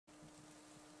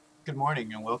Good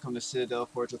morning and welcome to Citadel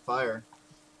Forge of Fire.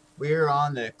 We are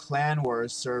on the Clan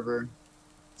Wars server.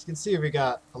 As you can see, we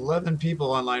got 11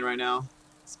 people online right now.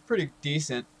 It's pretty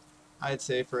decent, I'd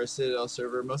say, for a Citadel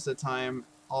server. Most of the time,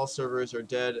 all servers are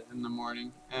dead in the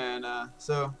morning, and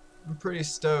so I'm pretty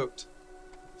stoked.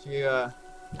 If you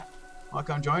want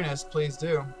to come join us, please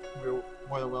do. We're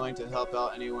more than willing to help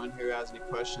out anyone who has any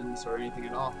questions or anything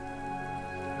at all.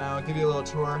 Now, I'll give you a little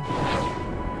tour.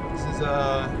 This is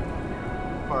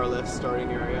far left starting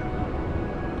area.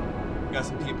 Got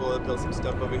some people that built some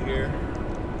stuff over here.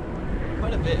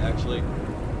 Quite a bit, actually.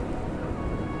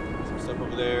 Some stuff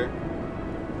over there.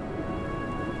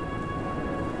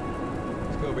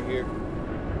 Let's go over here.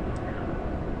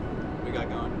 What we got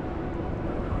going?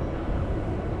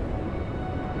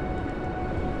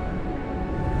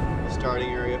 Starting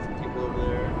area for people over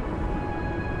there.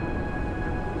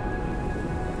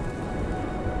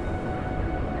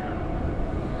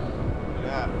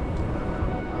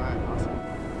 Alright, awesome.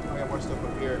 We got more stuff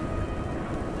up here.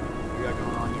 What we got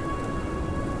going on here?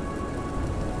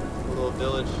 A little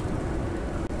village.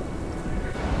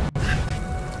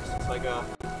 It's like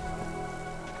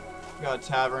we got a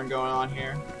tavern going on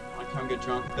here. Wanna come get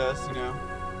drunk with us, you know?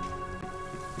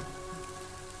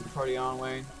 Party on,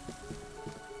 Wayne.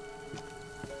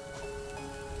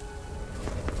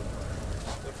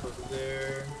 Stuff over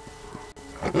there.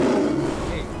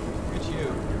 Hey, look at you.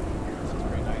 This is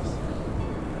pretty nice.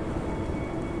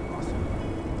 Awesome.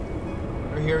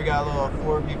 Over here we got a little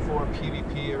 4v4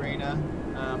 PvP arena.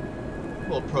 A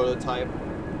little prototype.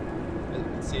 As you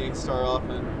can see, start off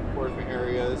in 4 different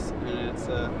areas, and it's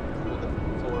a couple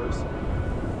different floors.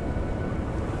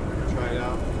 Try it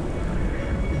out.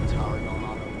 Tower going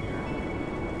on over here.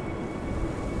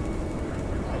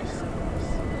 Nice.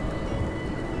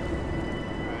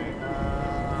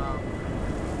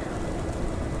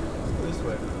 This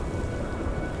way.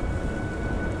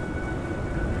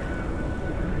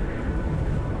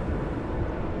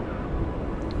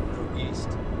 Go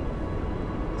east.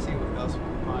 Let's see what else we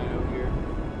can find over here.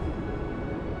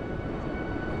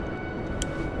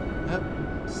 Yep,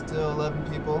 still 11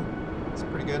 people. It's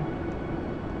pretty good.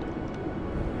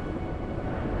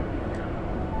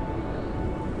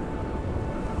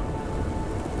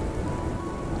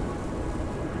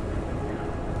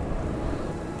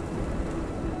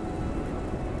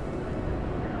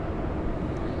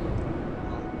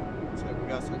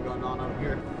 Got something going on over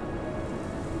here.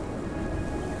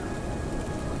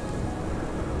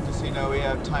 Just so you know, we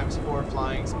have ×4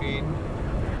 flying speed.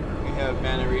 We have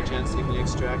mana regen, so you can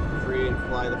extract for free and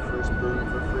fly the first broom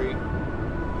for free.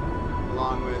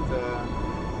 Along with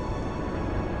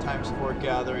 ×4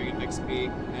 gathering and XP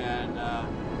and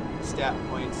stat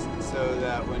points, so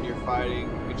that when you're fighting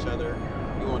each other,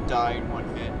 you won't die in one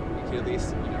hit. You can at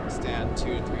least, you know, stand 2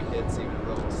 to 3 hits, even at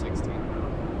level 60.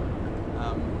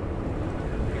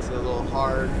 It's a little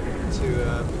hard to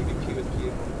PvP with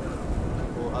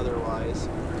people otherwise.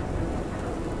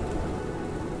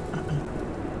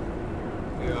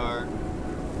 We are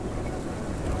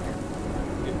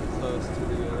getting close to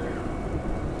the other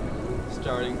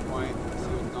starting point. Let's see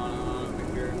what's going on over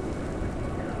here.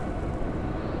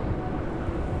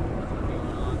 Nothing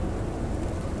going on.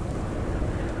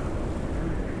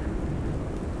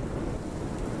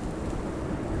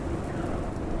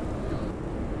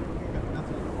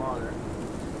 Water.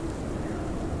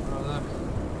 Oh look,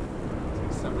 it's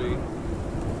like somebody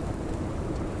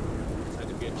decided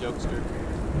to be a jokester.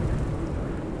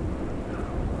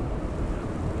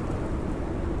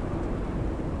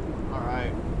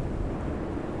 Alright.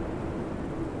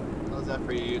 How's that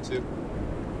for you, YouTube?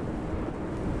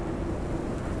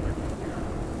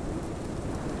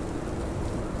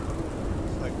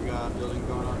 Looks like we got a building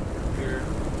going on here.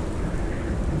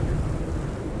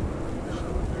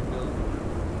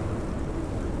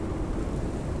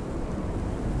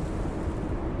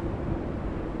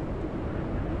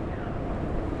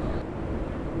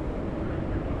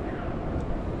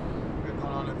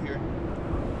 Here.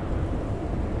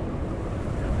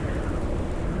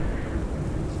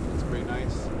 It's pretty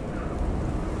nice.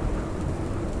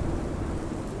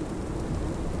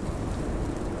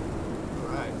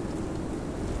 Alright.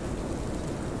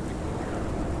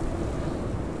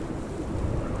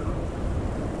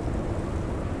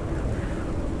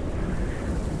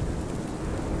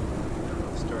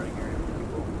 Starting area for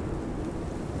people.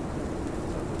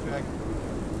 Check.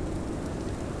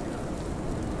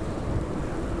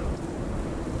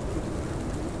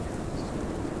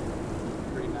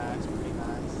 Pretty nice.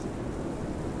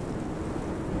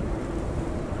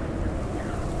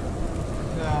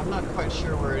 I'm not quite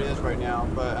sure where it is right now,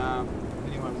 but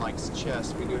if anyone likes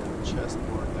chess, we do have a chess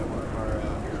board that one of our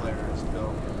players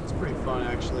pretty fun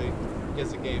actually.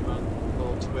 Gives the game a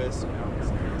little twist, you know,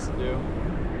 something else to do.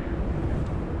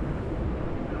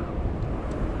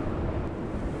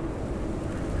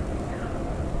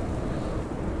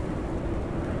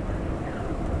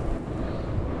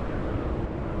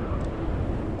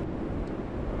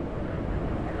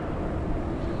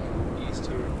 East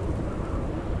here.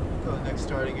 Go to the next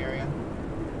starting area.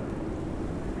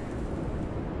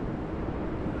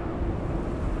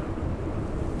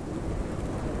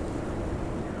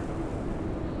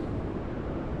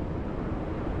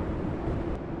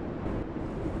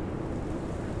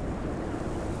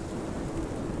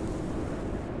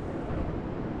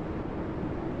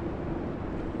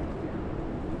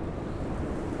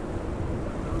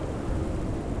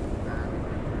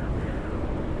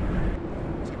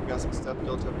 Got some stuff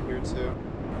built up here too.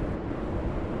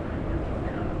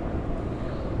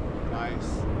 Nice.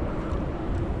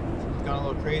 It's gone a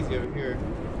little crazy over here.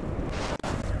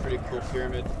 It's a pretty cool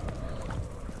pyramid.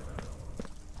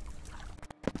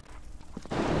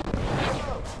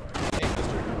 Hey,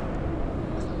 mister.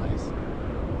 That's not nice.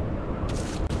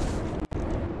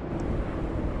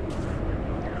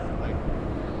 Like,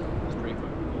 that's pretty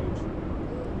fucking huge.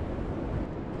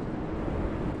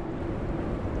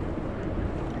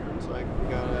 Like we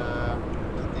got a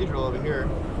cathedral over here.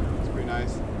 It's pretty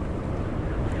nice.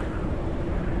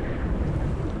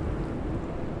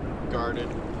 Guarded,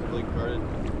 heavily guarded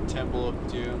Temple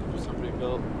of Doom somebody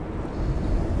built.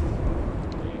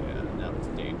 Yeah, that was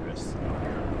dangerous. I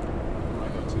don't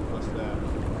want to go too close to that.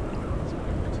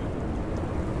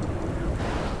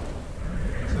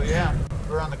 So yeah,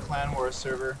 we're on the Clan Wars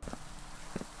server.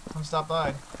 Come stop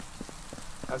by.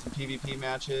 Have some PvP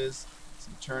matches,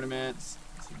 some tournaments,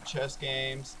 some chess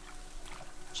games,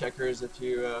 checkers if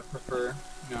you prefer,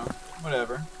 you know,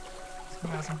 whatever. Just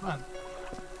come have some fun.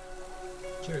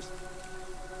 Cheers.